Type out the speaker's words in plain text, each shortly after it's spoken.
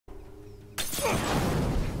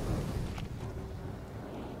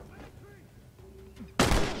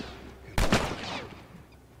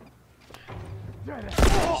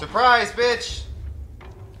Surprise, bitch!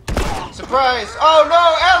 Surprise! Oh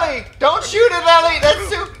no, Ellie! Don't shoot it, Ellie! That's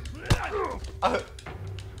too...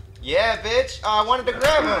 yeah, bitch! I wanted to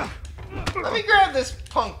grab him! Let me grab this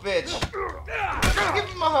punk bitch! Give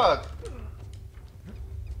him a hug!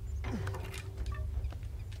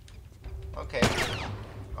 Okay.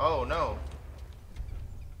 Oh no.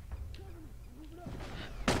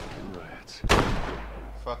 Rats.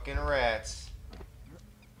 Fucking rats.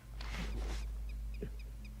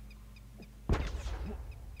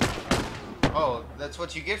 Oh, that's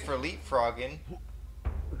what you get for leapfrogging.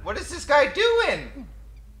 What is this guy doing?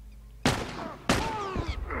 Okay,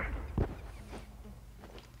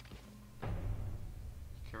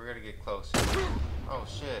 we're gonna get closer. Oh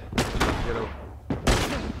shit. Kiddo.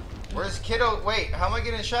 Where's Kiddo? Wait, how am I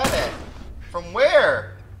getting shot at? From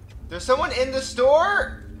where? There's someone in the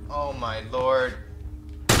store? Oh my lord.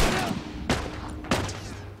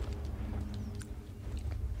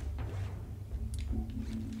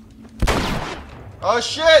 Oh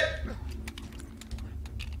shit!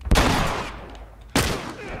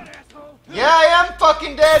 Yeah, I am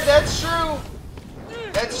fucking dead. That's true.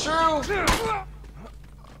 That's true.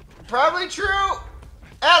 Probably true.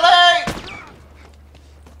 LA!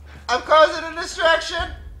 I'm causing a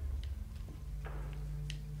distraction.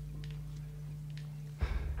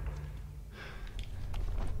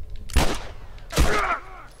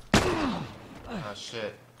 Oh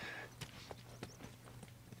shit.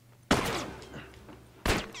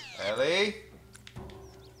 Ellie?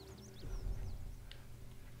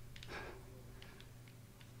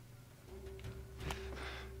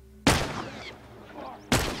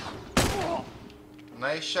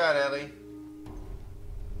 Nice shot, Ellie.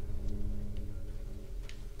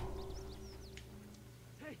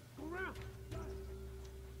 Hey, go around.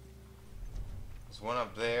 There's one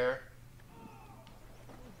up there.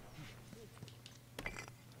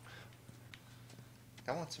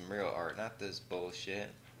 I want some real art, not this bullshit.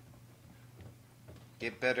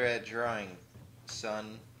 Get better at drawing,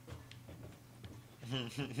 son.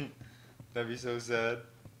 That'd be so sad.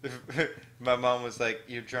 My mom was like,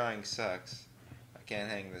 your drawing sucks. I can't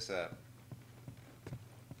hang this up.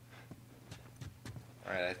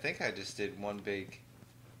 Alright, I think I just did one big...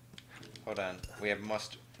 Hold on. We have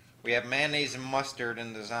mustard. We have mayonnaise and mustard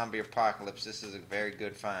in the zombie apocalypse. This is a very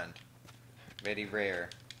good find. Very rare.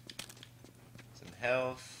 Some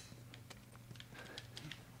health.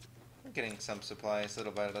 I'm getting some supplies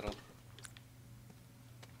little by little.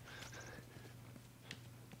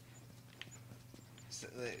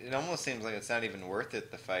 It almost seems like it's not even worth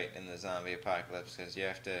it, the fight in the zombie apocalypse, because you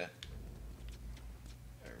have to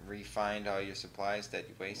re-find all your supplies that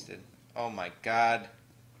you wasted. Oh my god.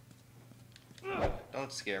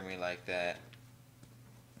 Don't scare me like that.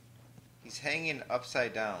 He's hanging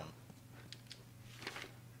upside down.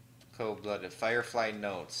 Cold-blooded. Firefly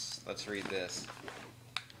notes. Let's read this.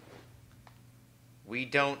 We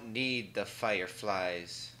don't need the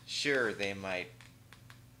fireflies. Sure, they might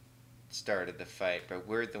started the fight, but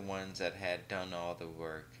we're the ones that had done all the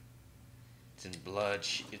work. It's in blood.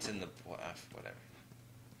 It's in the whatever.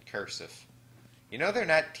 Cursive. You know they're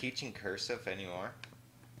not teaching cursive anymore.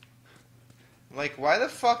 Like, why the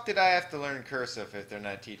fuck did I have to learn cursive if they're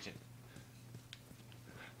not teaching?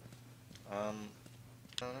 No,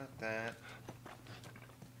 not that.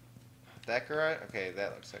 That garage? Okay,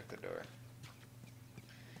 that looks like the door.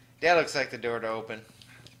 That looks like the door to open.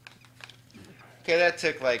 Okay, that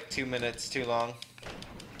took like 2 minutes too long.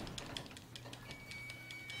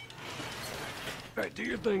 Alright, do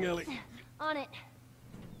your thing, Ellie. On it.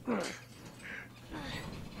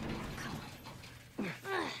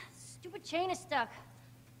 Stupid chain is stuck.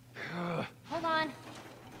 Hold on.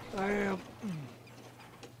 I am.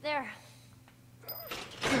 There.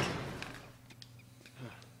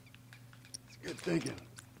 It's good thinking.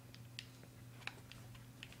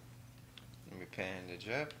 Let me bandage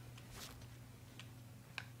up.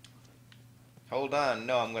 Hold on.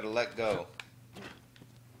 No, I'm going to let go.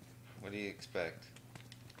 What do you expect?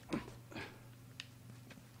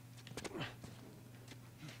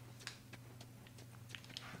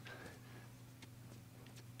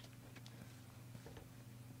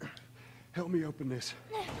 Help me open this.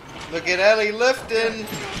 Look at Ellie lifting.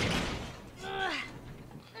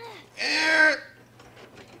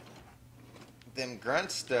 Them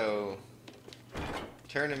grunts, though.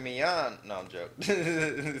 Turning me on. No, I'm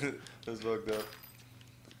joking. That's fucked up.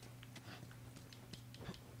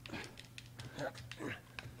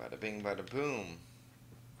 Bada bing, bada boom.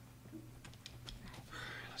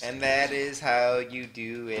 And that is how you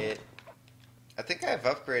do it. I think I've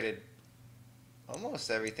upgraded almost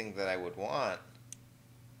everything that I would want.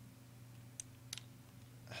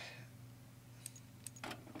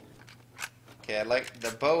 Okay, I like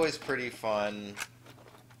the bow is pretty fun.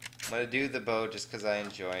 I'm gonna do the bow just because I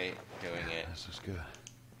enjoy doing it. This is good.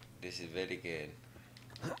 This is very good.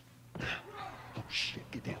 Oh shit!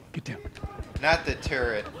 Get down! Get down! Not the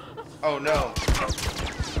turret. Oh no.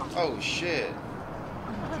 Oh shit.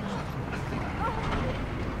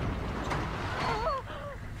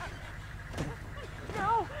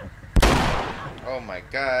 No! Oh my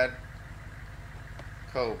god.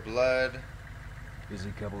 Cold blood.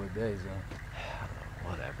 Busy couple of days, huh?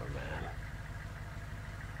 Whatever, man.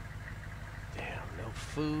 Damn, no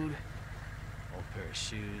food. Old pair of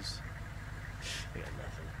shoes. I got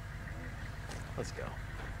nothing. Let's go.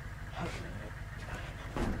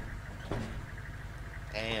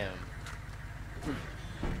 Damn.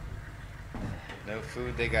 No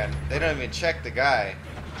food, they don't even check the guy.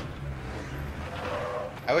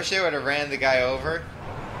 I wish they would have ran the guy over.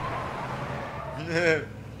 Oh,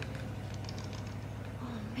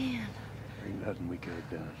 man. Ain't nothing we could have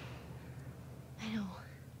done. I know.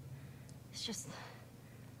 It's just...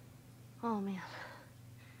 Oh, man.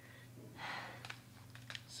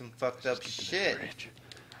 Some fucked up shit.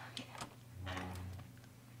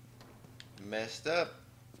 Messed up.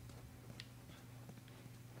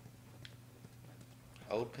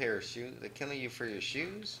 Old pair of shoes. They're killing you for your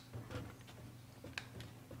shoes?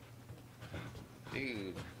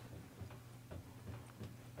 Dude.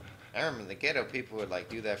 I remember in the ghetto people would like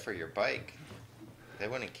do that for your bike. They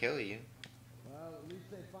wouldn't kill you. Well, at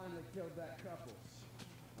least they finally killed that couple.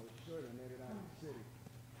 I was sure they made it out of the city.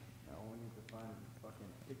 Now all we need to find is a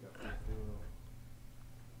fucking pickup for Phil.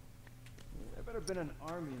 There better been an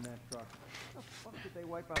army in that truck. How the fuck did they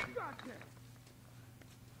wipe out these... Goddamn!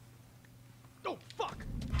 Oh, fuck!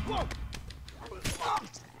 Whoa!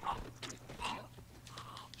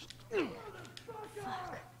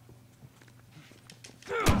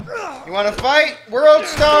 You wanna fight? World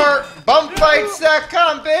Star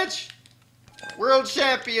Bumfights.com, bitch! World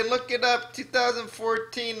champion, look it up,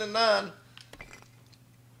 2014 and on.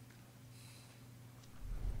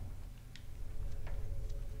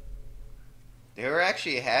 They were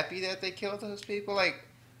actually happy that they killed those people? Like,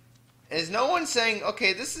 is no one saying,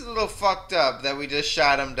 okay, this is a little fucked up that we just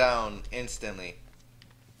shot him down instantly?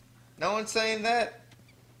 No one's saying that?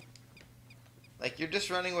 Like, you're just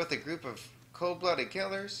running with a group of cold-blooded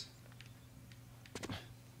killers?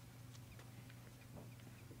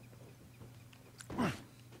 I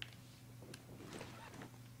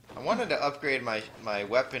wanted to upgrade my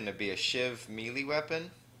weapon to be a Shiv melee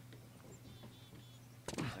weapon.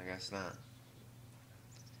 I guess not.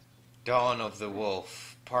 Dawn of the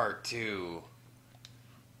Wolf, Part 2.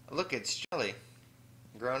 Look, it's Jelly.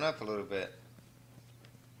 Grown up a little bit.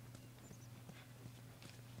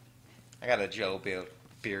 I got a Joe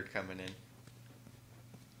beard coming in.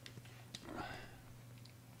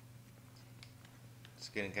 It's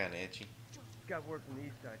getting kind of itchy. Got word from the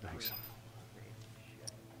east side. Thanks. Too.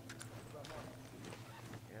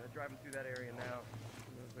 Yeah, they're driving through that area now.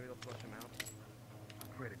 Maybe they'll flush them out.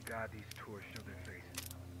 Pray to God these tourists show their faces.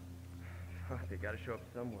 They gotta show up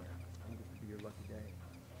somewhere. I think this will be your lucky day.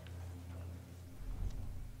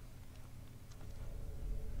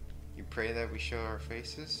 You pray that we show our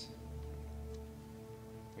faces?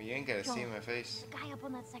 Well, you ain't gotta see Joel, my face. The guy up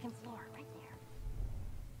on that second floor, right there.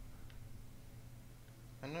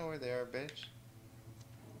 I know where they are, bitch.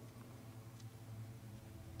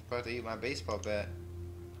 About to eat my baseball bat.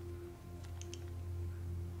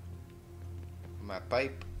 My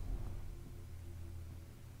pipe.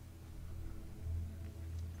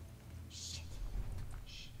 Shit.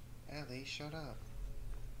 Ellie, shut up.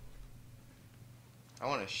 I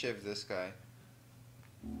want to shiv this guy.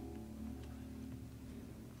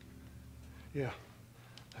 Yeah,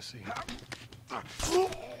 I see him.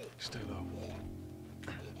 Stay low.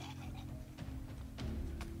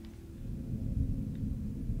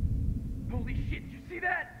 Holy shit, you see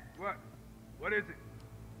that? What? What is it?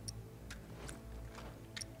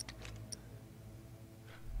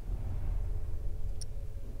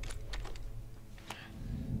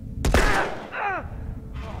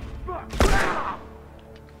 Fuck.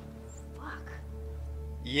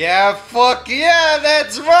 Yeah, fuck yeah,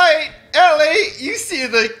 that's right! Ellie, you see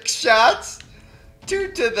the shots?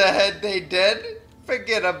 2 to the head, they dead.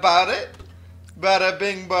 Forget about it. Bada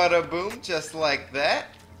bing, bada boom, just like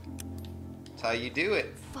that. That's how you do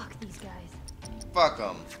it. Fuck these guys. Fuck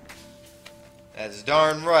them. That's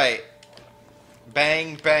darn right.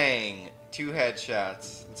 Bang, bang. 2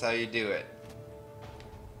 headshots. That's how you do it.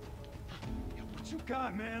 What you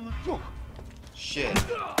got, man? Look. Shit.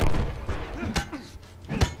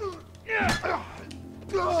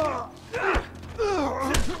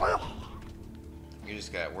 You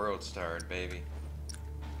just got world starred, baby.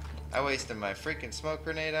 I wasted my freaking smoke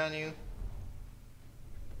grenade on you.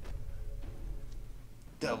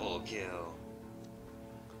 Double kill.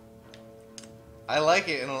 I like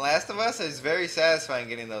it. In The Last of Us, it's very satisfying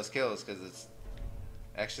getting those kills because it's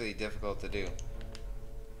actually difficult to do.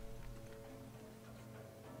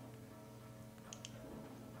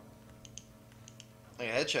 Like,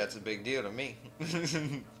 a headshot's a big deal to me.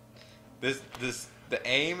 The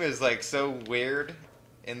aim is like so weird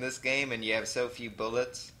in this game, and you have so few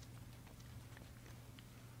bullets.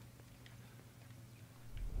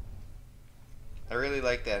 I really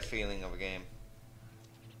like that feeling of a game.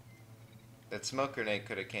 That smoke grenade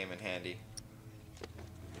could have came in handy.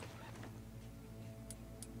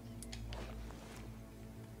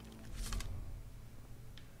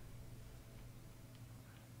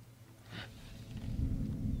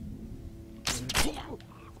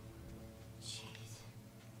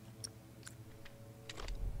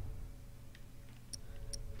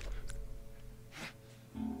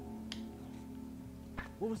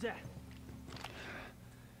 What was that?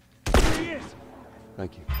 There he is!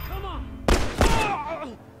 Thank you. Come on!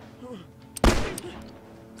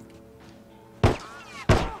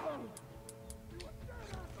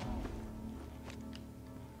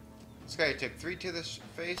 This guy took 3 to the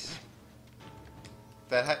face.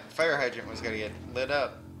 That fire hydrant was gonna get lit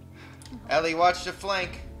up. Ellie, watch the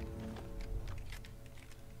flank.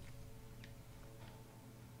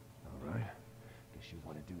 All right. Guess you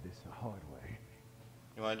want to do this the hard way.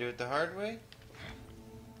 You want to do it the hard way?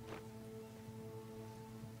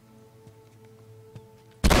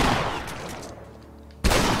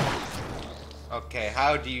 Okay,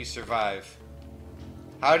 how do you survive?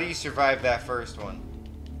 How do you survive that first one?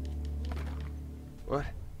 What?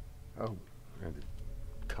 Oh, the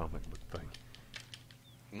comic book thing.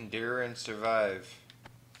 Endure and survive.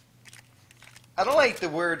 I don't like the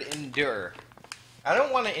word endure. I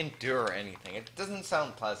don't want to endure anything. It doesn't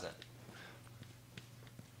sound pleasant.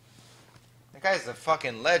 That guy's a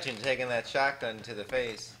fucking legend taking that shotgun to the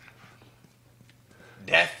face.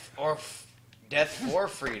 Death for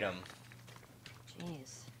freedom.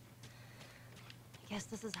 Jeez. I guess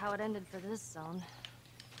this is how it ended for this zone.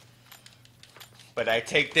 But I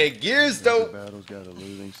take their gears though. The battle's got a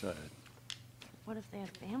losing side. What if they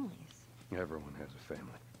had families? Everyone has a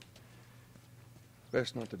family.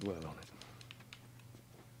 Best not to dwell on it.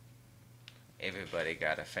 Everybody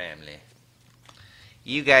got a family.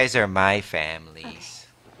 You guys are my families.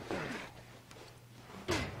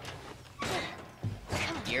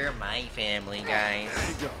 You're my family, guys. There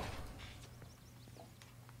you go.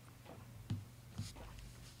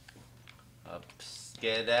 Up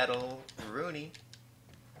skedaddle Rooney.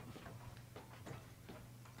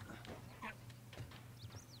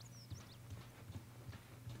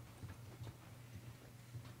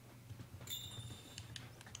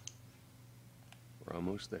 We're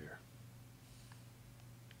almost there.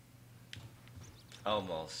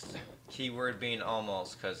 Almost. Keyword being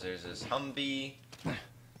almost, because there's this Humvee.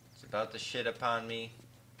 It's about to shit upon me.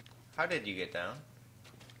 How did you get down?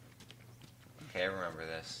 Okay, I remember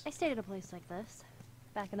this. I stayed at a place like this,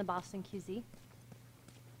 back in the Boston QZ.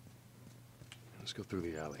 Let's go through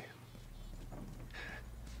the alley.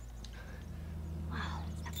 Wow,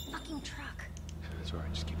 it's that fucking truck. That's all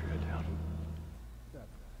right. Just keep your head down.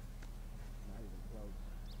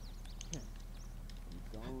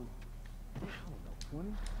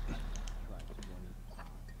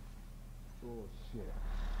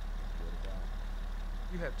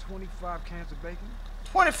 You had 25 cans of bacon?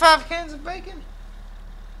 25 cans of bacon?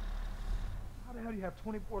 How the hell do you have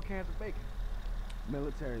 24 cans of bacon?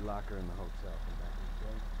 Military locker in the hotel from back in the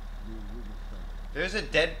day. Me and Ruben spent There's a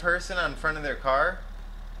dead person on front of their car,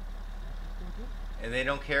 and they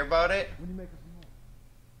don't care about it? When you make us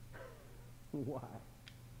more. Why?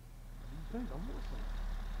 You think I'm missing?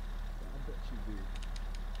 I bet you did.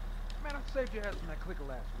 Man, I saved your ass from that clicker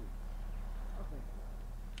last week. I think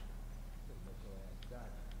let your ass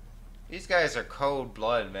die. These guys are cold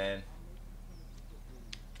blood, man.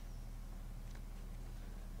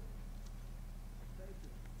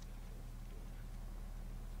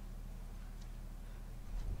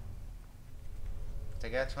 If they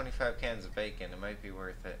got 25 cans of bacon, it might be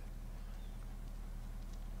worth it.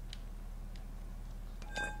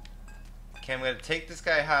 Okay, I'm gonna take this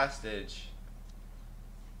guy hostage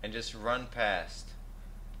and just run past.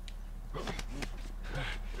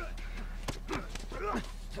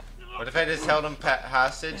 What if I just held him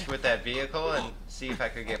hostage with that vehicle and see if I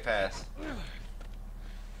could get past?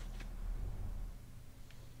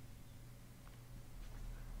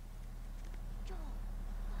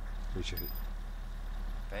 Appreciate it.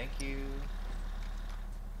 Thank you.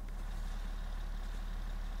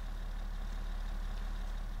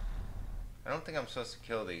 I don't think I'm supposed to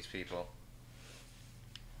kill these people.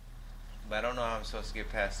 But I don't know how I'm supposed to get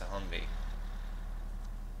past the Humvee.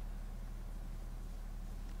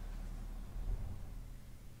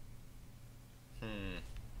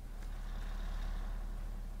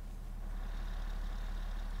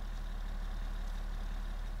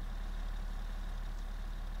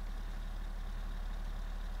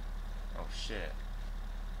 Oh shit.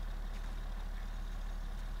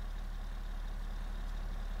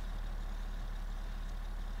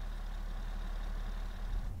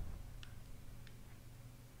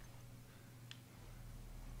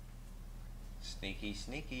 Sneaky,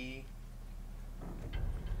 sneaky.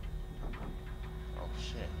 Oh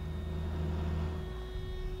shit.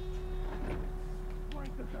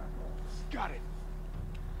 Got it.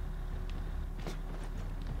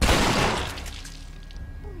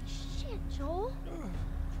 Holy shit, Joel.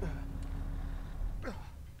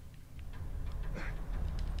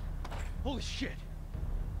 Holy shit.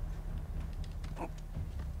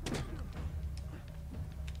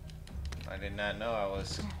 I did not know I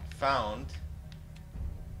was found.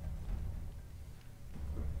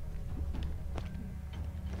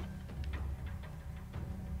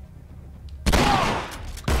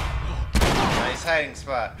 Nice hiding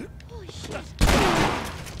spot. Holy shit.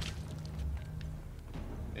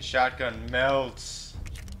 The shotgun melts.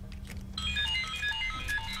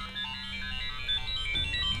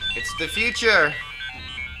 It's the future.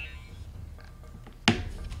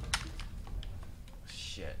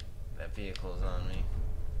 Shit, that vehicle's on me.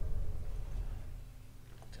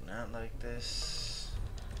 Do not like this.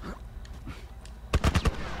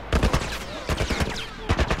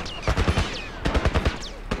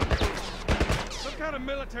 Some kind of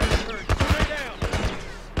military turret. Stay down.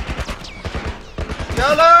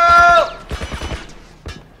 YOLO!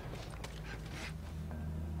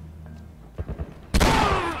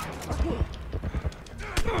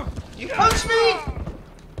 You punched me!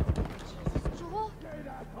 Joel?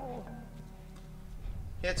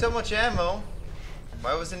 He had so much ammo.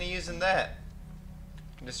 Why wasn't he using that?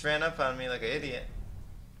 He just ran up on me like an idiot.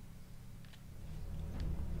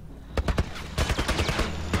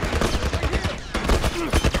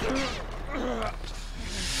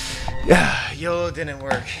 Yeah, YOLO didn't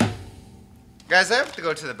work. Guys, I have to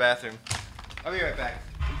go to the bathroom. I'll be right back.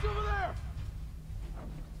 He's over there.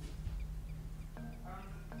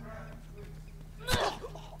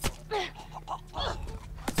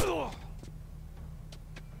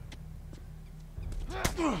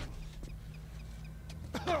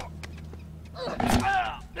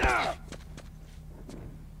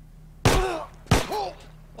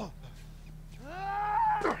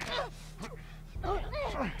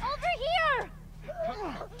 Over here!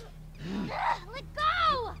 Let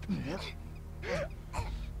go!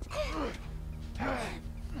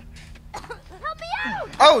 Help me out!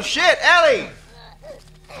 Oh shit, Ellie!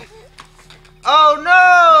 Oh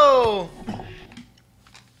no!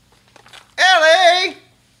 Ellie!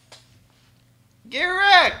 Get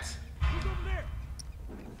wrecked! He's over there.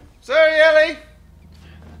 Sorry, Ellie!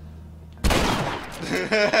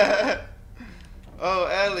 Oh,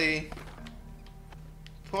 Ellie.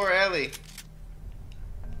 Poor Ellie.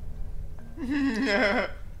 I'm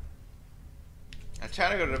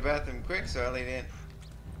trying to go to the bathroom quick so Ellie didn't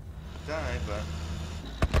die, but...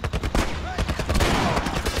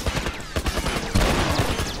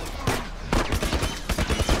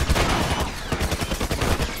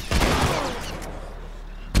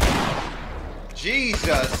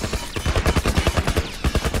 Jesus!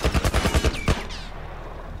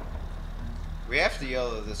 We have to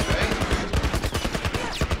YOLO this, right?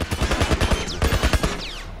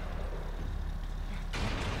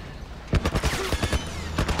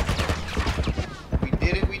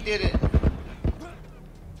 We did it.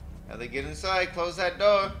 Ellie, get inside, close that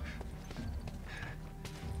door.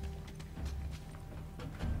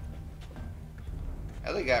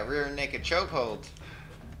 Ellie got rear naked chokehold.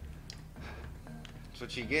 That's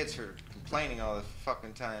what she gets for complaining all the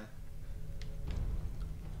fucking time.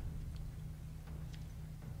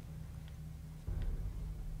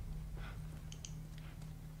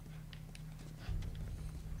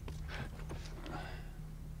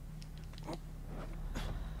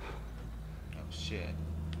 Oh shit.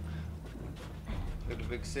 Go to the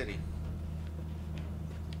big city.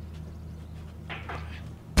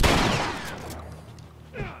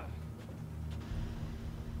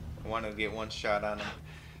 I want to get one shot on him.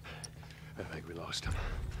 I think we lost him.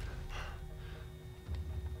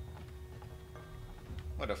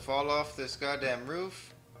 What, to fall off this goddamn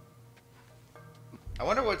roof? I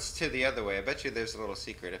wonder what's to the other way. I bet you there's a little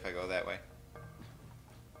secret if I go that way.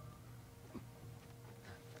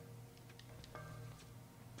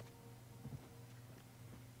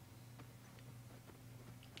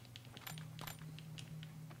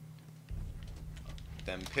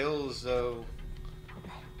 Them pills, though.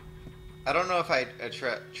 I don't know if I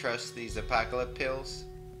trust these apocalypse pills.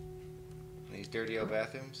 These dirty old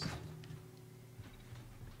bathrooms.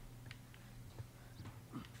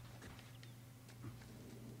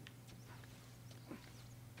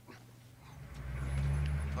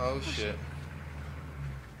 Oh shit.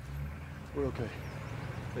 We're okay.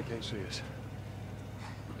 They can't see us.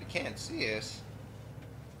 They can't see us?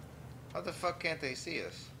 How the fuck can't they see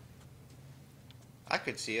us? I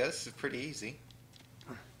could see us. It's pretty easy.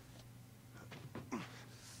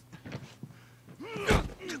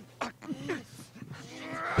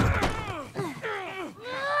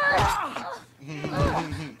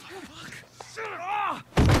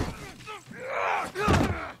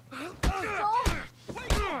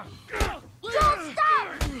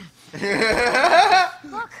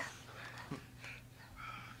 Look!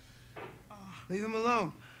 Leave him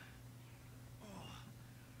alone.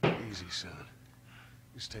 Easy, son.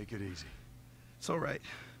 Just take it easy. It's all right.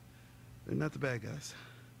 They're not the bad guys.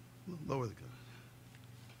 Lower the gun.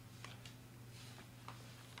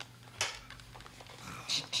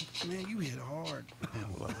 Man, you hit hard.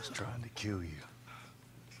 Well, I was trying to kill you.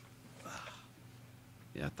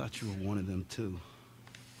 Yeah, I thought you were one of them, too.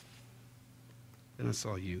 Then I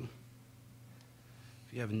saw you.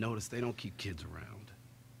 If you haven't noticed, they don't keep kids around.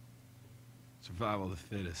 Survival of the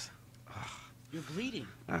fittest. You're bleeding.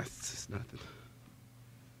 It's just nothing.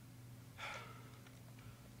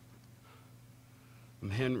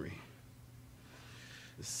 I'm Henry.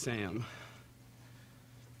 This is Sam.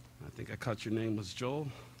 I think I caught your name was Joel.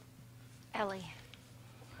 Ellie.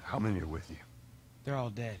 How many are with you? They're all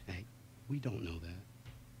dead. Hey, we don't know that.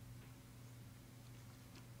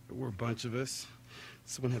 There were a bunch of us.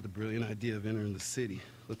 Someone had the brilliant idea of entering the city,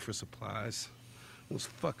 look for supplies. Those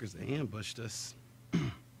fuckers, they ambushed us,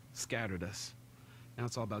 scattered us. Now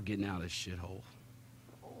it's all about getting out of this shithole.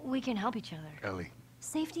 We can help each other. Ellie.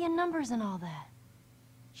 Safety in numbers and all that.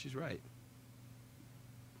 She's right.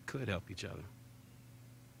 Could help each other.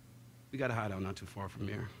 We got a hideout not too far from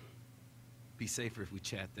here. Be safer if we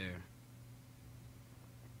chat there.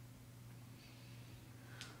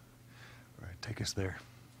 All right, take us there.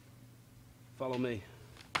 Follow me.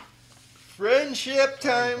 Friendship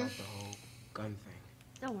Sorry time. about the whole gun thing.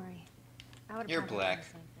 Don't worry. I would have You're probably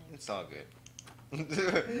black. done the same thing. It's all good.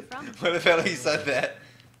 Where are you from? What if Ellie said that?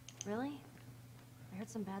 Really? I heard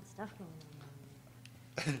some bad stuff going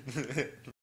on.